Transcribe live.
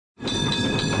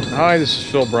Hi, this is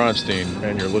Phil Bronstein,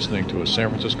 and you're listening to a San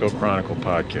Francisco Chronicle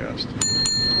podcast.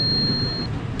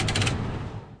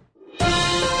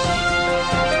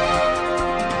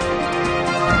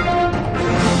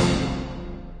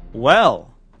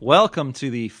 Well, welcome to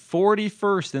the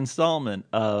 41st installment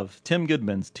of Tim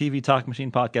Goodman's TV Talk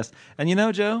Machine podcast. And you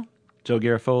know, Joe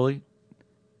Garofoli,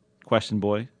 question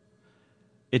boy,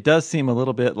 it does seem a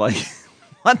little bit like,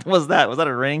 what was that? Was that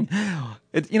a ring?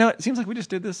 It seems like we just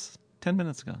did this 10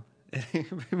 minutes ago.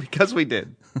 Because we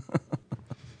did.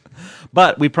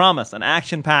 But we promise an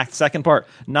action-packed second part.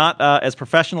 Not as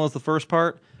professional as the first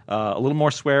part. A little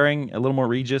more swearing, a little more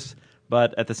Regis,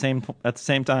 but at the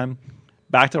same time,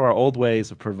 back to our old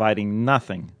ways of providing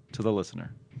nothing to the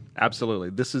listener. Absolutely.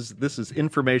 This is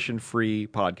information-free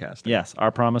podcasting. Yes, our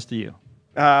promise to you.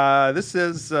 This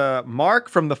is Mark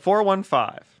from the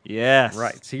 415. Yes.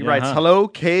 Right. He writes, "Hello,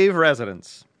 cave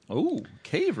residents. Oh,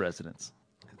 cave residents.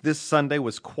 This Sunday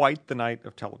was quite the night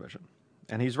of television."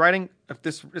 And he's writing,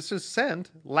 this is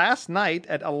sent last night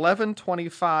at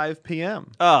 11:25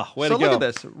 p.m. Oh, way to go. So look at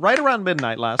this. Right around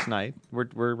midnight last night,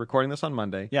 we're recording this on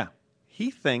Monday. Yeah.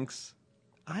 He thinks,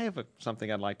 I have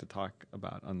something I'd like to talk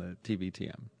about on the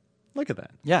TVTM. Look at that.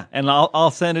 Yeah, and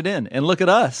I'll send it in. And look at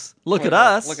us. Look at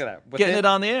us. Look at that. Getting it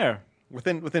on the air.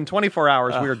 Within 24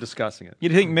 hours, we were discussing it. You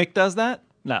think Mick does that?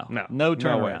 No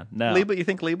turnaround. No. Liba, you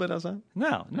think Liba does that?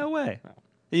 No way. No.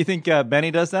 You think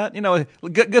Benny does that? You know,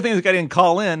 good thing this guy didn't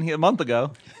call in a month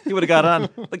ago. He would have got on.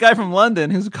 The guy from London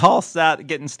whose call sat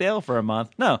getting stale for a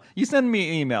month. No, you send me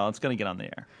an email. It's going to get on the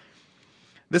air.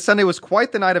 This Sunday was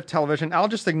quite the night of television. I'll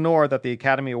just ignore that the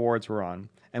Academy Awards were on.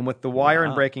 And with The Wire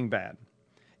and Breaking Bad,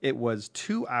 it was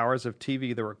 2 hours of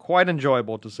TV that were quite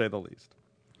enjoyable, to say the least.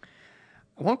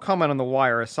 I won't comment on The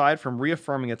Wire aside from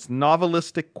reaffirming its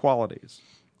novelistic qualities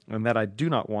and that I do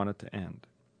not want it to end.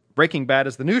 Breaking Bad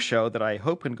is the new show that I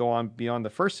hope can go on beyond the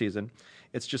first season.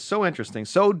 It's just so interesting,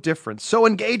 so different, so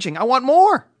engaging. I want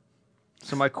more!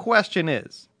 So my question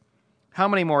is, how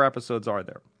many more episodes are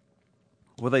there?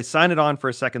 Will they sign it on for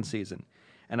a second season?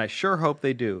 And I sure hope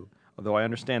they do, although I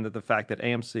understand that the fact that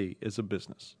AMC is a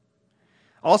business.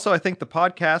 Also, I think the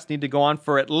podcasts need to go on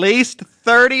for at least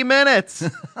 30 minutes.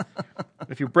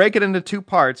 If you break it into two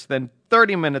parts, then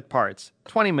 30-minute parts.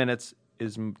 20 minutes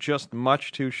is just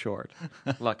much too short.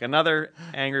 Look, another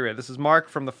angry red. This is Mark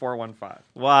from the 415.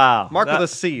 Wow. Mark with a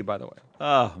C, by the way.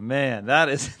 Oh, man, that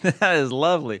is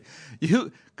lovely.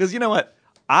 Because you know what?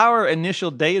 Our initial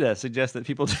data suggests that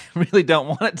people really don't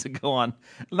want it to go on,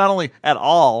 not only at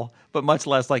all, but much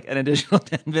less like an additional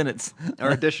 10 minutes.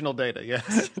 Or additional data,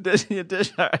 yes.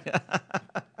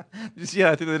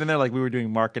 Yeah, I think in there like we were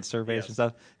doing market surveys and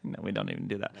stuff. No, we don't even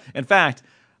do that. In fact,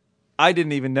 I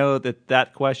didn't even know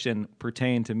that question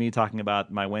pertained to me talking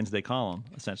about my Wednesday column,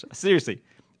 essentially. Seriously,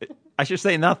 I should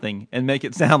say nothing and make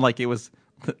it sound like it was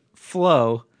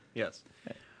flow. Yes.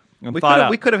 We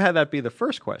could have had that be the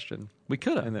first question. We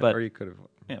could have, or you could have.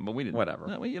 Yeah, but we didn't. Whatever.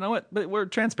 No, you know what? But we're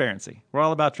transparency. We're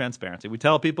all about transparency. We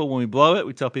tell people when we blow it.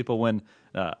 We tell people when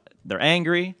they're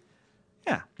angry.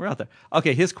 Yeah, we're out there.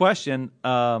 Okay, his question.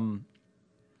 Well,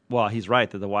 he's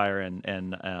right that The Wire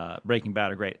and Breaking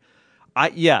Bad are great.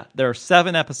 There are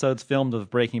 7 episodes filmed of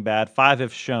Breaking Bad. 5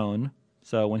 have shown.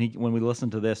 So when we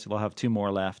listen to this, we'll have 2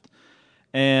 more left.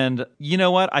 And you know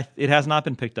what? It has not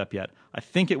been picked up yet. I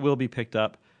think it will be picked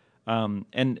up.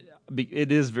 And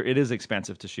it is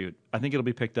expensive to shoot. I think it'll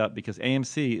be picked up because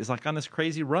AMC is like on this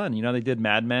crazy run. You know, they did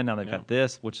Mad Men. Now they've got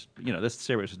this, which, you know, this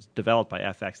series was developed by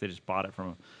FX. They just bought it from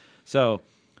them. So,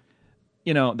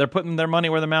 you know, they're putting their money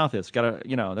where their mouth is. They're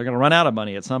going to run out of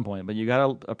money at some point, but you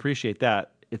got to appreciate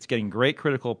that. It's getting great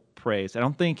critical praise. I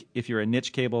don't think if you're a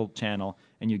niche cable channel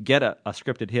and you get a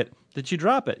scripted hit that you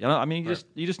drop it. You know, I mean,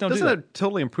 you just don't do that. Doesn't it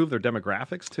totally improve their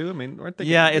demographics too? I mean, aren't they?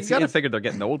 Yeah, you got to figure they're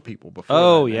getting old people before.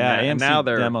 Oh that. yeah, and AMC now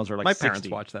they're demos are like my 60. parents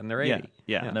watch that and they're 80.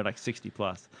 Yeah, and they're like 60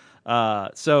 plus.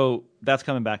 So that's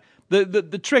coming back.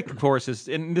 The trick, of course, is,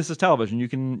 and this is television. You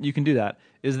can do that.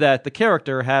 Is that the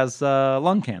character has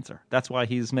lung cancer? That's why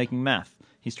he's making meth.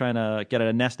 He's trying to get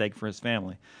a nest egg for his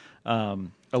family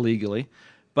illegally.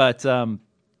 But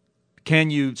can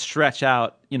you stretch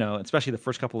out, you know, especially the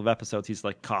first couple of episodes, he's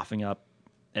like coughing up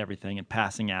everything and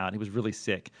passing out. He was really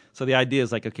sick. So the idea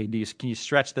is like, okay, can you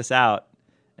stretch this out?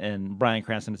 And Bryan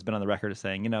Cranston has been on the record as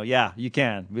saying, you know, yeah, you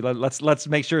can. Let's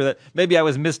make sure that maybe I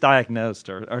was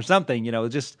misdiagnosed or something, you know,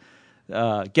 just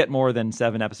get more than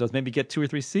 7 episodes, maybe get 2 or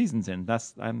 3 seasons in.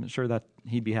 I'm sure that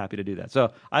he'd be happy to do that.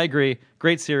 So I agree.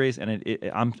 Great series. And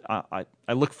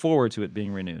I look forward to it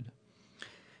being renewed.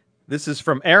 This is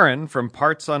from Aaron from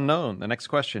Parts Unknown. The next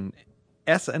question,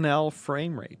 SNL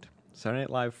frame rate. Saturday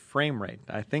Night Live frame rate.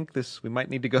 I think we might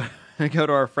need to go go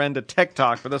to our friend at Tech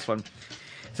Talk for this one. It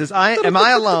says, am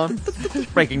I alone?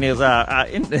 Breaking news.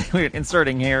 We're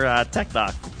inserting here Tech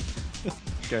Talk.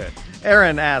 Good.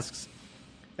 Aaron asks,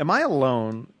 am I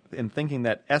alone in thinking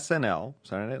that SNL,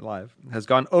 Saturday Night Live, has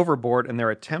gone overboard in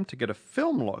their attempt to get a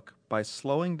film look by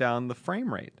slowing down the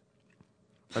frame rate?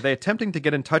 Are they attempting to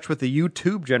get in touch with the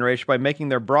YouTube generation by making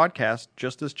their broadcast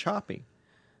just as choppy?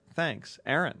 Thanks,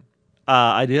 Aaron.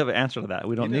 I do have an answer to that.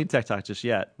 We don't need Tech Talk just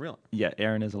yet. Really? Yeah,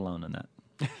 Aaron is alone in that.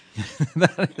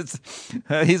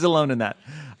 He's alone in that.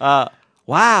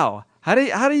 Wow. How do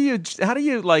you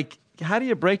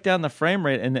break down the frame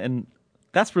rate and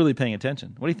that's really paying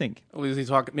attention. What do you think? Well,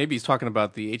 maybe he's talking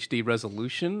about the HD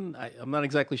resolution. I'm not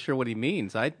exactly sure what he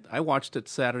means. I watched it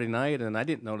Saturday night and I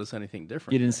didn't notice anything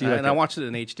different. You didn't see and I watched it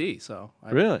in HD. So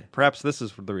really, perhaps this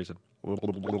is the reason.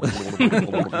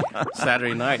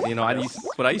 Saturday night,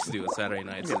 what I used to do with Saturday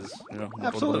nights is,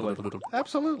 Absolutely.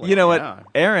 You know what,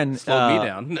 Aaron slowed me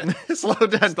down. Slowed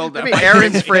down. I mean,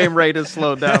 Aaron's frame rate has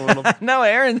slowed down a little. No,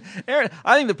 Aaron.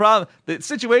 I think the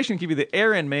situation could be that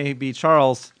Aaron may be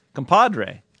Charles'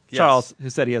 compadre. Yes. Charles,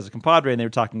 who said he has a compadre, and they were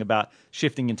talking about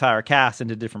shifting entire casts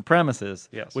into different premises,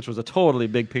 which was a totally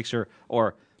big picture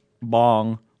or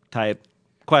bong type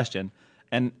question.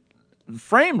 And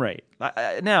frame rate.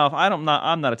 Now, I'm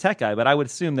not a tech guy, but I would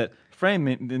assume that frame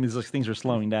means things are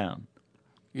slowing down.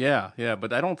 Yeah,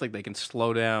 but I don't think they can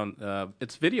slow down.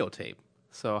 It's videotape,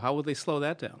 so how would they slow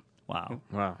that down? Wow.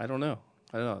 I don't know.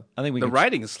 I think the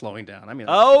writing is slowing down. I mean,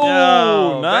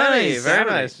 nice, very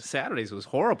nice. Saturdays was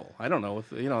horrible. I don't know if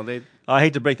they. I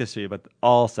hate to break this to you, but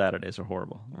all Saturdays are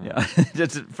horrible. Yeah,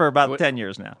 just for about 10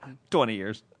 years now, 20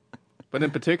 years. But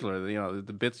in particular,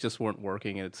 the bits just weren't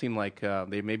working, and it seemed like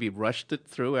they maybe rushed it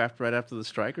through right after the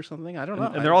strike or something. I don't know.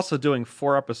 And they're also doing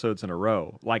 4 episodes in a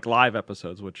row, like live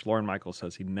episodes, which Lorne Michaels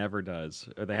says he never does,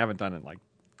 or they haven't done it in like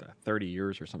 30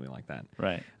 years or something like that.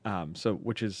 Right. So,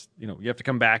 which is, you have to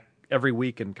come back every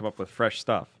week and come up with fresh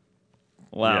stuff.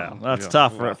 Wow, that's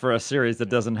tough for a series that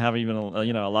doesn't have even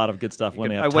a lot of good stuff when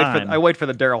they have time. I wait for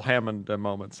the Daryl Hammond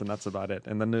moments, and that's about it.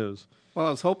 And the news. Well, I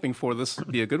was hoping for this to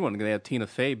be a good one. They had Tina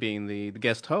Fey being the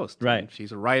guest host. Right. And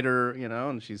she's a writer,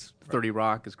 and she's 30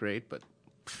 Rock is great, but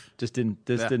didn't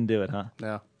do it, huh?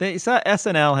 No.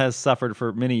 SNL has suffered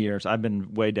for many years. I've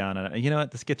been way down on it. You know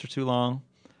what? The skits are too long.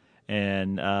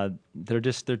 And they're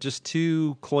just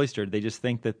too cloistered. They just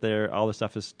think that all the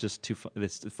stuff is just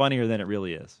it's funnier than it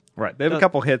really is. Right. They have a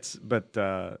couple hits,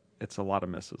 but it's a lot of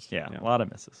misses. Yeah, a lot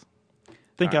of misses.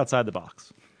 Think outside the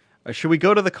box. Should we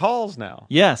go to the calls now?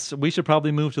 Yes, we should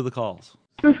probably move to the calls.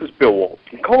 This is Bill Walt.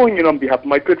 I'm calling in on behalf of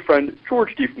my good friend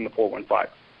George D. from the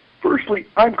 415. Firstly,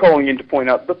 I'm calling in to point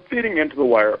out the fitting end to the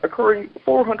wire occurring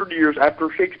 400 years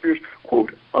after Shakespeare's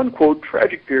quote-unquote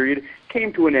tragic period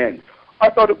came to an end. I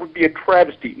thought it would be a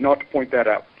travesty not to point that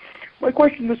out. My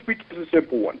question this week is a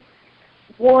simple one.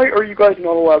 Why are you guys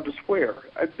not allowed to swear?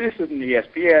 This isn't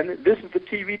ESPN. This is the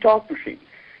TV talk machine.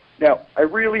 Now, I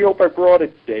really hope I brought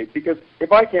it today, because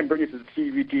if I can't bring it to the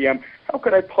TVTM, how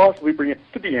could I possibly bring it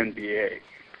to the NBA?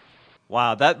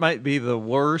 Wow, that might be the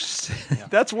worst. Yeah.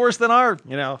 That's worse than our...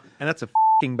 and that's a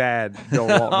f***ing bad Bill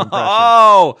Walton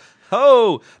impression.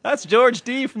 Oh, that's George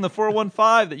D. from the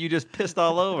 415 that you just pissed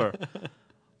all over.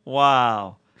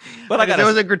 Wow. But it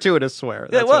was a gratuitous swear.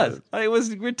 It was. It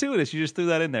was gratuitous. You just threw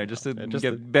that in there just to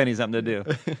give Benny something to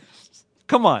do.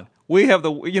 Come on. We have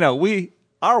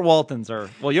our Waltons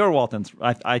your Waltons,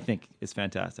 I think, is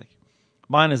fantastic.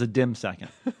 Mine is a dim second.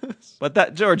 But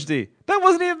that George D. That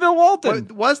wasn't even Bill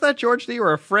Walton. Was that George D.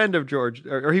 or a friend of George?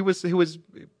 Or he was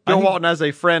Bill Walton as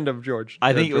a friend of George?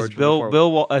 I think it was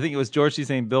Bill. I think it was George D.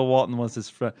 saying Bill Walton was his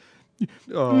friend.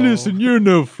 Listen, you're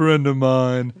no friend of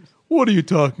mine. What are you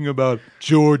talking about?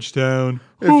 Georgetown?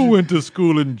 Who went to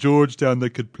school in Georgetown that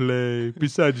could play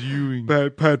besides Ewing?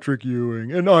 Patrick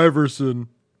Ewing and Iverson.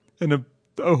 And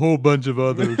a whole bunch of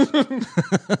others.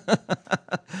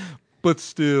 But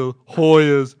still,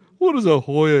 Hoyas. What does a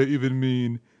Hoya even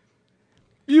mean?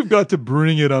 You've got to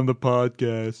bring it on the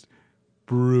podcast.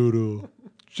 Brutal.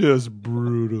 Just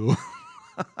brutal.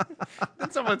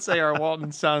 Did someone say our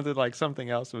Walton sounded like something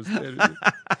else was...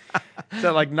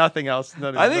 Said like nothing else.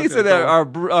 I think it said that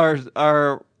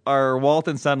our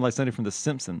Walton sounded like somebody from The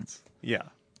Simpsons. Yeah,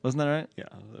 wasn't that right? Yeah,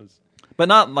 but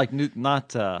not like not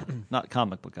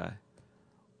comic book guy.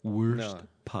 Worst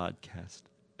podcast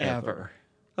ever.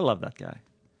 I love that guy.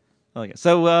 I like it.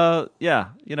 So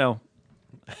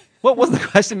What was the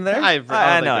question there? I had no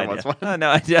think there idea. was one. I had no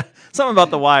idea. Something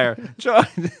about the wire. Sure.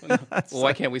 Well,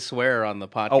 why can't we swear on the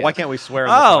podcast? Oh, why can't we swear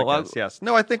on the podcast? Yes.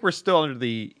 No, I think we're still under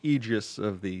the aegis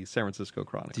of the San Francisco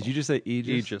Chronicle. Did you just say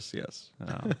Aegis? Aegis, yes.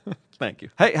 Oh. Thank you.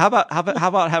 Hey, how about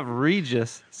have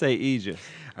Regis say Aegis?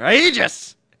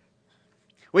 Aegis!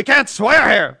 We can't swear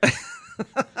here!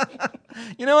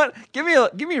 You know what? Give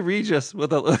me Regis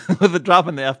with a drop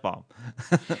in the F-bomb.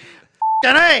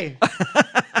 Hey!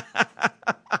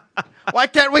 Why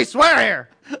can't we swear here?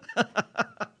 I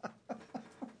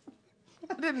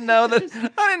didn't know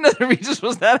that Regis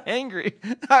was that angry.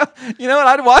 You know what?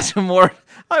 I'd watch him more.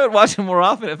 I would watch him more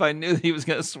often if I knew that he was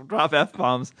going to drop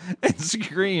F-bombs and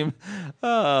scream.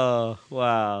 Oh,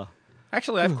 wow.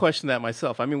 Actually, I've questioned that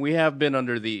myself. I mean, we have been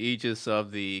under the aegis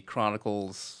of the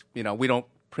Chronicles. You know, we don't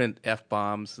print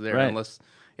F-bombs there Right. unless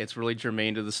it's really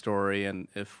germane to the story. And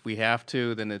if we have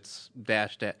to, then it's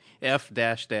F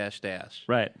dash dash dash.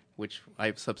 Right. Which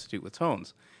I substitute with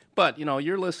tones. But, you know,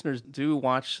 your listeners do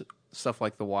watch stuff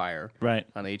like The Wire Right.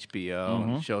 on HBO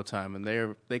and Showtime,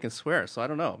 and they can swear. So I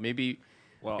don't know. Maybe,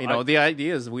 Well, the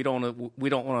idea is we don't want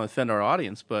to offend our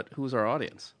audience, but who's our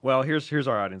audience? Well, here's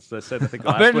our audience. I said, I think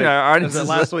Apparently our audience is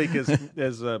last week is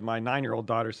my 9-year-old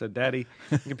daughter said, "Daddy,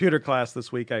 in computer class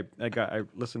this week, I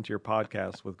listened to your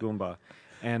podcast with Goomba."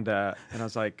 And I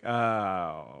was like,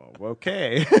 oh,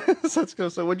 okay. So let's go.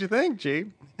 So what'd you think, G?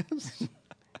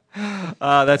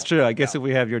 That's true. I guess if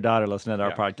we have your daughter listening to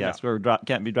our podcast, yeah. we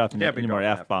can't be dropping Can't be any more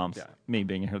dropping F-bombs. F-bombs. Me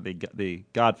being her the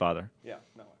godfather. Yeah,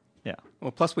 no. Yeah.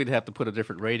 Well, plus we'd have to put a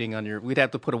different rating on we'd have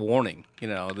to put a warning. You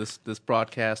know, this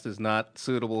broadcast is not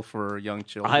suitable for young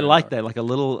children. I like that, like a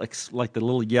little, like the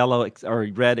little yellow or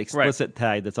red explicit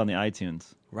tag that's on the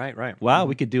iTunes. Right. Wow,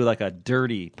 we could do like a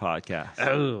dirty podcast.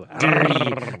 Oh,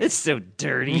 dirty! It's so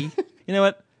dirty. You know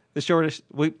what? The shortest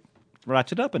we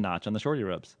ratchet up a notch on the shorty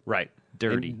rubs. Right.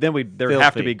 Dirty. And then there would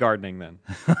have to be gardening then.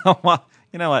 Well,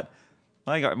 you know what?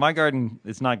 My garden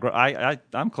is not.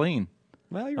 I'm clean.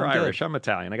 Well, you're I'm Irish. good. I'm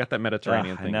Italian. I got that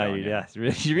Mediterranean I thing know going. you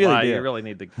really do. You really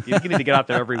need to. You need to get out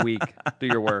there every week, do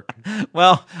your work.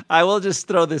 Well, I will just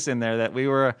throw this in there that we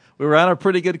were on a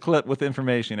pretty good clip with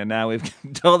information, and now we've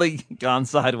totally gone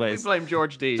sideways. Blame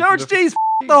George D. George D's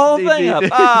the whole thing up.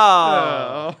 Oh,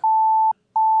 Oh.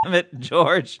 damn it,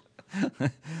 George.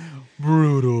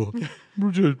 Brutal.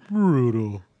 Just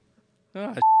brutal.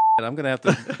 Oh, I'm going to have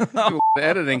to do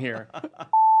editing here.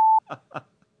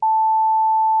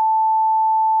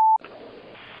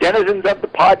 Denizens of the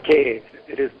Pod Cave,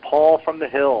 it is Paul from the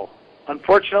Hill.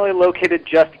 Unfortunately located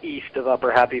just east of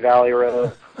Upper Happy Valley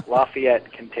Road.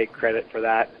 Lafayette can take credit for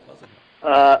that.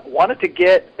 Wanted to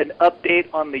get an update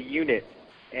on the unit.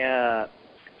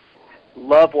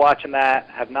 Love watching that.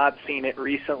 Have not seen it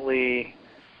recently.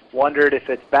 Wondered if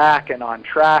it's back and on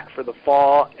track for the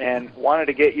fall. And wanted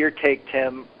to get your take,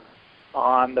 Tim,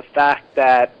 on the fact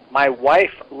that my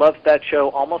wife loves that show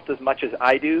almost as much as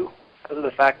I do, because of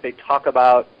the fact they talk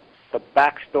about the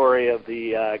backstory of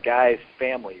the guys'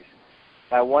 families.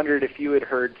 I wondered if you had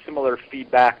heard similar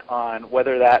feedback on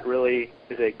whether that really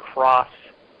is a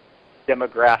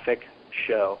cross-demographic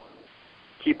show.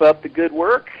 Keep up the good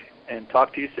work, and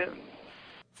talk to you soon.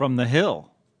 From the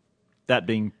Hill, that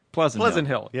being Pleasant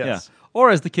Hill, yes. Yeah. Or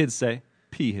as the kids say,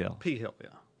 P Hill. P Hill, yeah.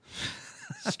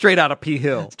 Straight out of P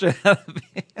Hill. Straight out of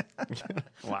P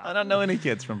Wow. I don't know any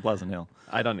kids from Pleasant Hill.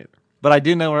 I don't either. But I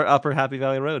do know where Upper Happy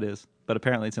Valley Road is, but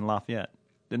apparently it's in Lafayette.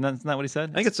 Isn't that what he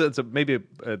said? I think it's maybe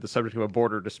the subject of a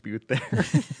border dispute there.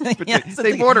 But Yes,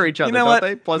 they border each other, you know don't what?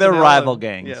 they? They're Hill rival and-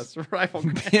 gangs. Yes, rival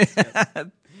gangs.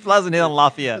 Pleasant Hill and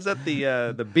Lafayette. Is that the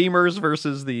Beamers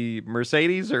versus the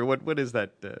Mercedes, or what is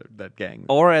that gang?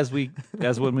 Or as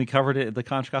when we covered it at the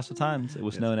Contra Costa Times, it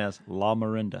was known as La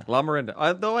Marinda. La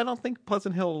Marinda. Though I don't think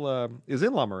Pleasant Hill is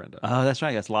in La Marinda. Oh, that's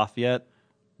right. That's Lafayette,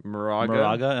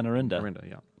 Moraga, and Arinda. Marinda,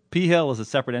 yeah. P Hill is a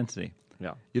separate entity.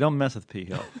 Yeah. You don't mess with P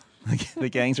Hill. The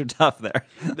gangs are tough there.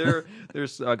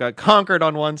 There's got Concord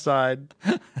on one side,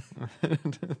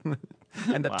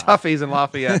 and the Toughies in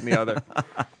Lafayette on the other.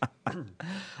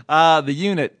 The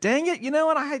unit. Dang it! You know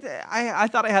what? I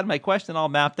thought I had my question all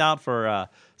mapped out for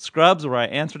Scrubs, where I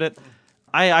answered it.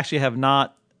 I actually have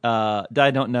not. I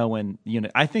don't know when the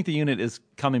unit. I think the unit is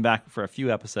coming back for a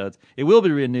few episodes. It will be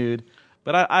renewed,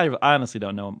 but I honestly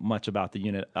don't know much about the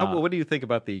unit. What do you think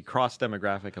about the cross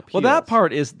demographic appeal? Well, that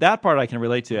part I can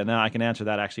relate to, and then I can answer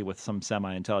that actually with some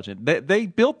semi-intelligent. They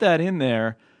built that in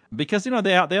there because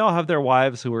they all have their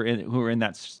wives who are in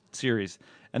that series,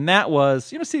 and that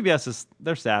was CBS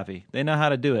they're savvy. They know how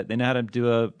to do it. They know how to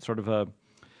do a sort of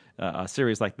a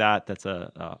series like that that's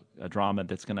a drama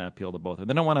that's going to appeal to both.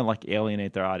 They don't want to like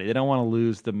alienate their audience. They don't want to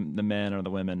lose the men or the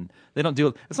women. They don't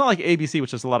do. It's not like ABC,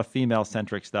 which is a lot of female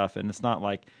centric stuff, and it's not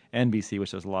like NBC,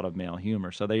 which has a lot of male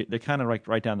humor. So they're kind of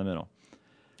right down the middle.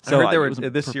 So I heard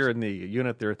this year in the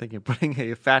unit they were thinking of putting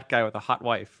a fat guy with a hot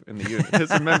wife in the unit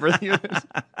as a member of the unit.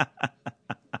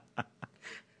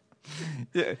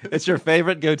 It's your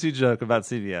favorite go-to joke about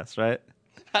CBS, right?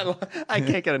 I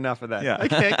can't get enough of that. Yeah.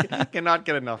 I cannot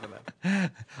get enough of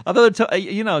that. Although,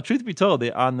 truth be told,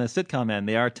 on the sitcom end,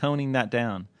 they are toning that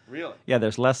down. Really? Yeah,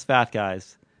 there's less fat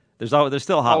guys. There's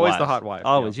still hot Always wives. the hot wife.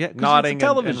 Always, yeah. Nodding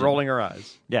television. and rolling her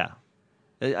eyes. Yeah.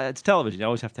 It's television. You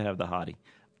always have to have the hottie.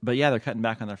 But yeah, they're cutting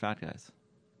back on their fat guys.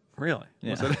 Really?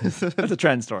 Yeah. That's a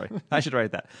trend story. I should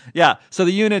write that. Yeah. So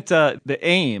the unit, the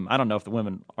aim, I don't know if the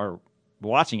women are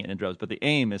watching it in droves, but the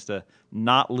aim is to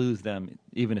not lose them,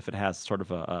 even if it has sort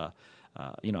of a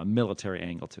military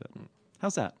angle to it.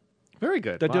 How's that? Very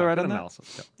good. Did I do it right good on that?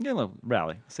 analysis. Yep. Yeah, a little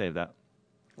rally. Save that.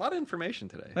 A lot of information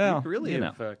today. Well, you really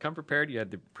have come prepared. You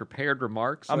had the prepared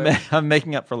remarks. I'm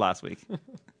making up for last week.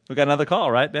 We got another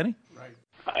call, right, Benny? Right.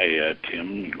 Hi,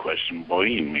 Tim, Question Boy,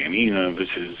 and Manny. This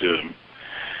is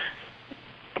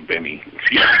Benny.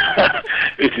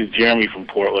 This is Jeremy from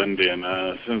Portland,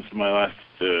 and since my last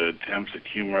attempts at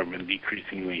humor have been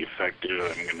decreasingly effective,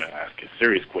 I'm going to ask a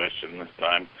serious question this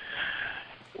time,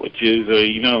 which is,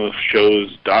 the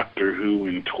shows Doctor Who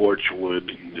and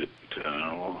Torchwood that,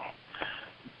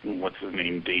 what's his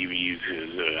name, Davies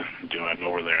is doing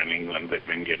over there in England. They've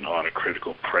been getting a lot of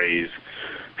critical praise,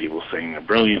 people saying they're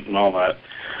brilliant and all that.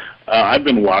 I've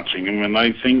been watching them, and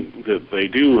I think that they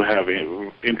do have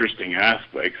interesting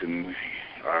aspects and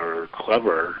are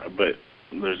clever, but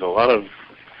there's a lot of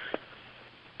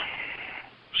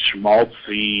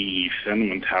schmaltzy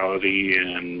sentimentality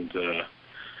and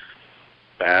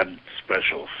bad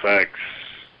special effects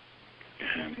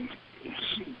and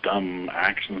dumb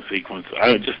action sequence.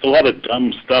 Just a lot of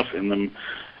dumb stuff in them,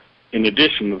 in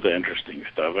addition to the interesting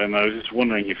stuff. And I was just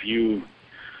wondering if you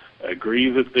agree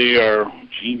that they are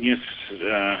genius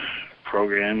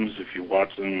programs, if you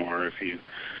watch them, or if you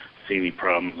see any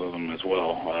problems with them as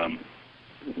well.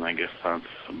 I guess that's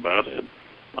about it.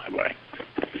 Bye-bye.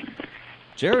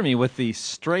 Jeremy with the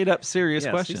straight up serious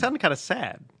question. He sounded kind of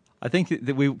sad. I think that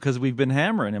because we've been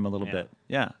hammering him a little bit.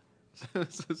 Yeah.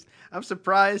 I'm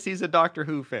surprised he's a Doctor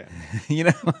Who fan. You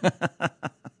know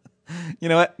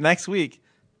what? Next week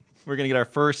we're going to get our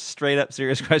first straight up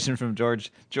serious question from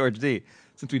George D.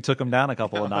 Since we took him down a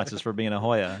couple of notches for being a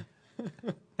Hoya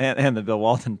and the Bill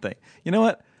Walton thing. You know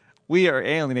what? We are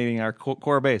alienating our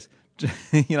core base.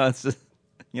 It's just,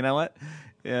 you know what?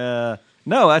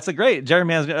 No, that's a great.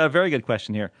 Jeremy has a very good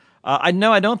question here. I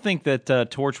don't think that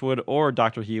Torchwood or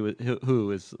Doctor Who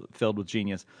is filled with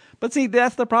genius. But see,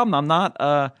 that's the problem.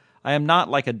 I am not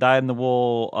like a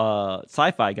dyed-in-the-wool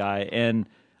sci-fi guy, and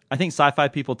I think sci-fi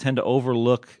people tend to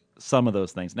overlook some of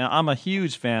those things. Now, I'm a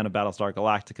huge fan of Battlestar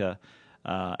Galactica,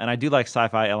 and I do like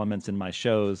sci-fi elements in my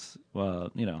shows.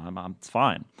 It's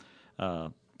fine,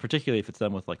 particularly if it's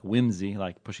done with like whimsy,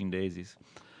 like Pushing Daisies.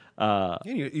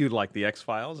 You like the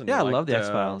X-Files? Yeah, I love the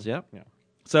X-Files. Yep. Yeah.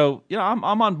 So I'm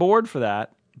on board for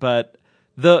that, but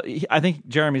I think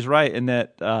Jeremy's right in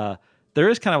that there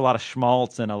is kind of a lot of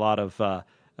schmaltz and a lot of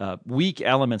weak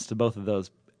elements to both of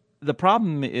those. The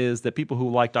problem is that people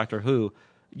who like Doctor Who,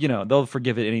 they'll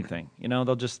forgive it anything. They'll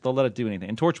let it do anything.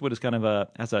 And Torchwood is kind of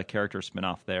has a character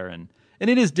spinoff there, and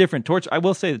it is different. I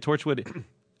will say that Torchwood,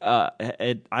 I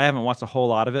haven't watched a whole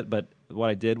lot of it, but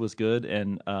what I did was good,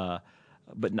 and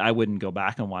but I wouldn't go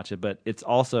back and watch it. But it's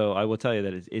also, I will tell you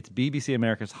that it's BBC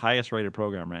America's highest rated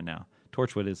program right now.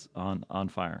 Torchwood is on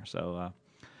fire. So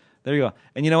there you go.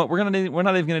 And you know what? We're not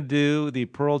even going to do the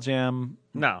Pearl Jam.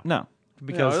 No.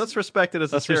 Because let's respect it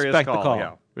as a serious respect call. the call.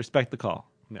 Yeah. Respect the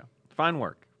call. Yeah. Fine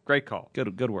work. Great call.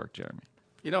 Good work, Jeremy.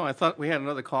 I thought we had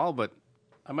another call, but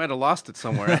I might have lost it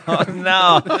somewhere.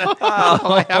 No.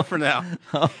 All I have for now.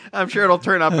 I'm sure it'll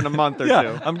turn up in a month or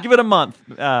two. Give it a month.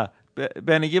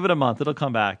 Benny, give it a month. It'll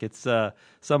come back. It's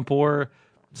some poor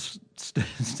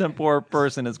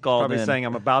person has called Probably in. saying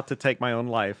I'm about to take my own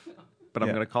life, but I'm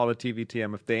going to call the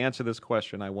TVTM. If they answer this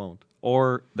question, I won't.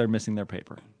 Or they're missing their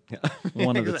paper. Yeah.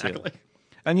 One of the Exactly. two.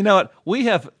 And you know what? We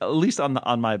have, at least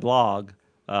on my blog,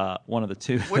 one of the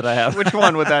two that I have. Which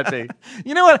one would that be?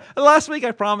 You know what? Last week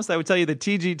I promised I would tell you the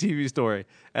TGTV story,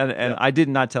 and I did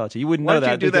not tell it to you. You wouldn't Why know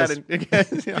don't that. you do because,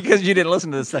 that? because you didn't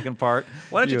listen to the second part.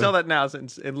 Why don't you tell that now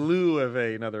since in lieu of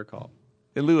another call?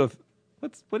 In lieu of,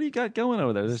 what do you got going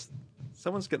over there? There's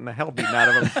Someone's getting the hell beaten out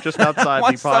of him just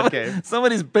outside the pod cave.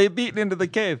 Somebody's beaten into the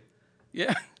cave.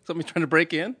 Yeah. Somebody's trying to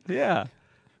break in? Yeah.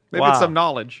 Maybe Wow. it's some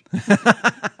knowledge.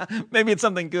 Maybe it's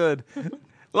something good.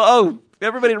 Oh,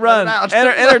 everybody run. out.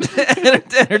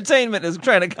 Entertainment is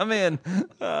trying to come in.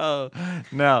 Oh,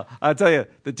 no. I'll tell you,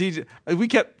 we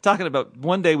kept talking about,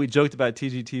 one day we joked about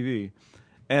TGTV,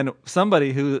 and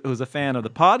somebody who's a fan of the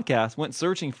podcast went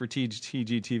searching for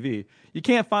TGTV. You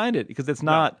can't find it because it's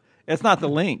not the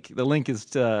link. The link is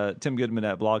to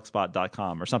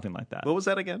timgoodman@blogspot.com or something like that. What was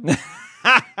that again?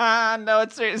 No,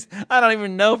 it's serious. I don't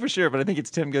even know for sure, but I think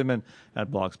it's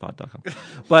timgoodman@blogspot.com.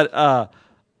 But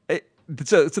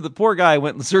so the poor guy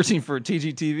went searching for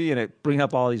TGTV, and it bring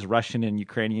up all these Russian and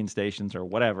Ukrainian stations or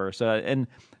whatever.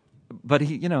 But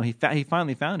he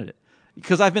finally found it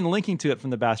because I've been linking to it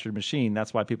from the Bastard Machine.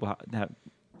 That's why people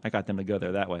I got them to go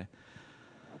there that way.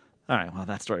 All right, well,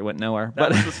 that story went nowhere.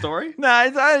 That was the story? No,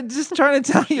 I'm just trying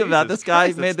to tell you about this guy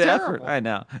Christ, made the that's effort. terrible. I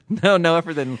know. No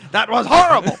effort then. That was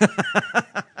horrible.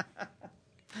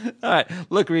 All right,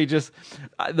 look, Regis.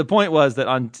 The point was that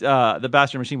on the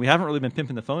Bastard Machine, we haven't really been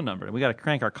pimping the phone number, and we got to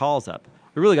crank our calls up.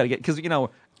 We really got to get, because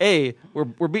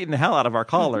we're beating the hell out of our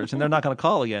callers, and they're not going to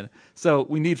call again. So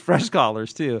we need fresh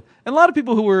callers too, and a lot of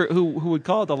people who would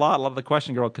call it a lot of the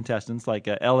Question Girl contestants, like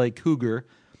L.A. Cougar,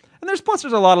 and there's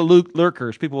a lot of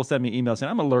lurkers. People will send me emails saying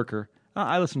I'm a lurker.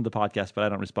 I listen to the podcast, but I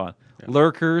don't respond. Yeah.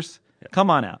 Lurkers, come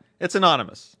on out. It's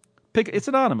anonymous. It's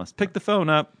anonymous. Pick the phone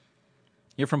up.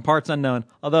 You're from parts unknown.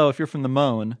 Although, if you're from the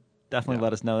Moan, definitely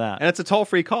let us know that. And it's a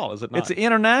toll-free call, is it not? It's an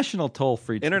international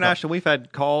toll-free. International. We've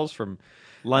had calls from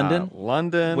London,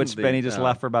 which Benny just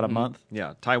left for about a month.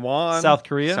 Yeah, Taiwan, South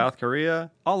Korea,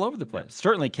 all over the place.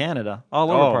 Certainly Canada, all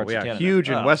over parts of Canada. Huge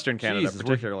in Western Canada,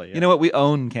 particularly. You know what? We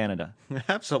own Canada.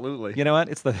 Absolutely. You know what?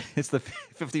 It's the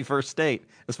 51st state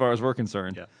as far as we're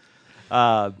concerned.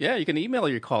 Yeah. You can email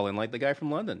your call in like the guy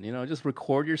from London. Just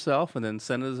record yourself and then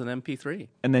send it as an MP3.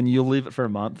 And then you'll leave it for a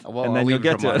month. Well, and then I'll you'll leave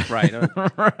get it for a to month,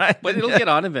 it. right? But it'll get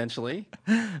on eventually.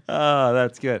 Oh,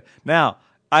 that's good. Now,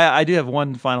 I do have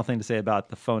one final thing to say about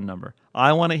the phone number.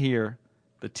 I want to hear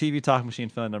the TV Talk Machine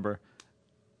phone number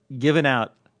given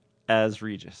out as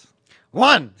Regis.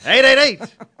 1-888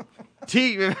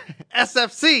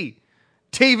 SFC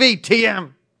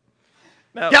TVTM.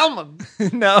 Gelman.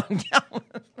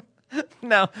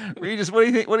 No, Regis. What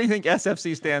do you think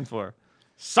SFC stands for?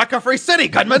 Sucker Free City,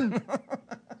 Goodman.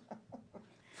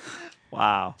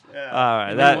 Wow. Yeah. All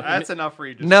right. That's enough,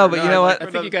 Regis. No, but you know what?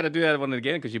 I think you got to do that one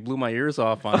again because you blew my ears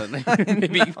off on it.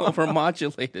 Maybe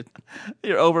overmodulated.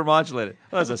 You're overmodulated.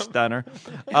 That's a stunner.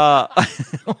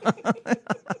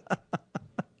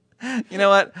 You know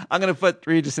what? I'm going to put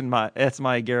Regis in my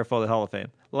Garofoli Hall of Fame.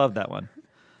 Love that one.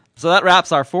 So that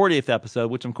wraps our 40th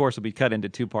episode, which of course will be cut into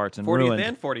two parts and 40th ruined.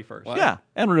 and 41st. Wow. Yeah,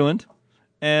 and ruined.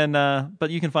 And but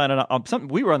you can find it on something.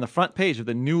 We were on the front page of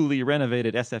the newly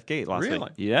renovated SF Gate last week. Really?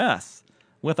 Yes,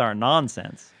 with our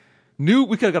nonsense. We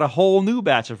could have got a whole new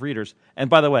batch of readers.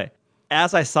 And by the way,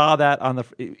 as I saw that on the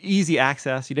easy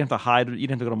access, you didn't have to hide. You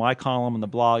didn't have to go to my column in the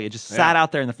blog. It just sat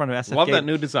out there in the front of SF Love Gate. that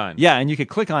new design. Yeah, and you could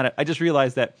click on it. I just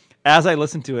realized that as I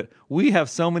listened to it, we have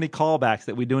so many callbacks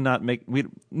that we do not make.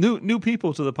 New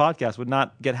people to the podcast would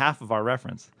not get half of our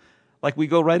reference. Like we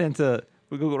go right into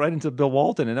Bill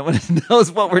Walton, and no one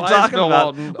knows what we're talking Bill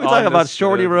about. Walton We're talking on about this,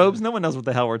 shorty robes. No one knows what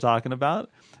the hell we're talking about.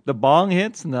 The bong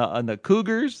hits and the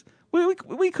Cougars.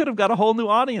 We could have got a whole new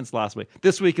audience last week.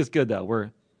 This week is good though. We're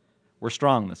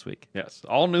strong this week. Yes,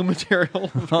 all new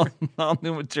material. all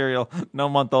new material. No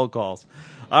month-old calls.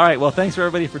 All right. Well, thanks for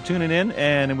everybody for tuning in,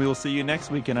 and we will see you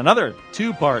next week in another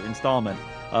 2-part installment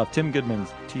of Tim Goodman's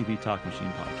TV Talk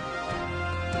Machine podcast.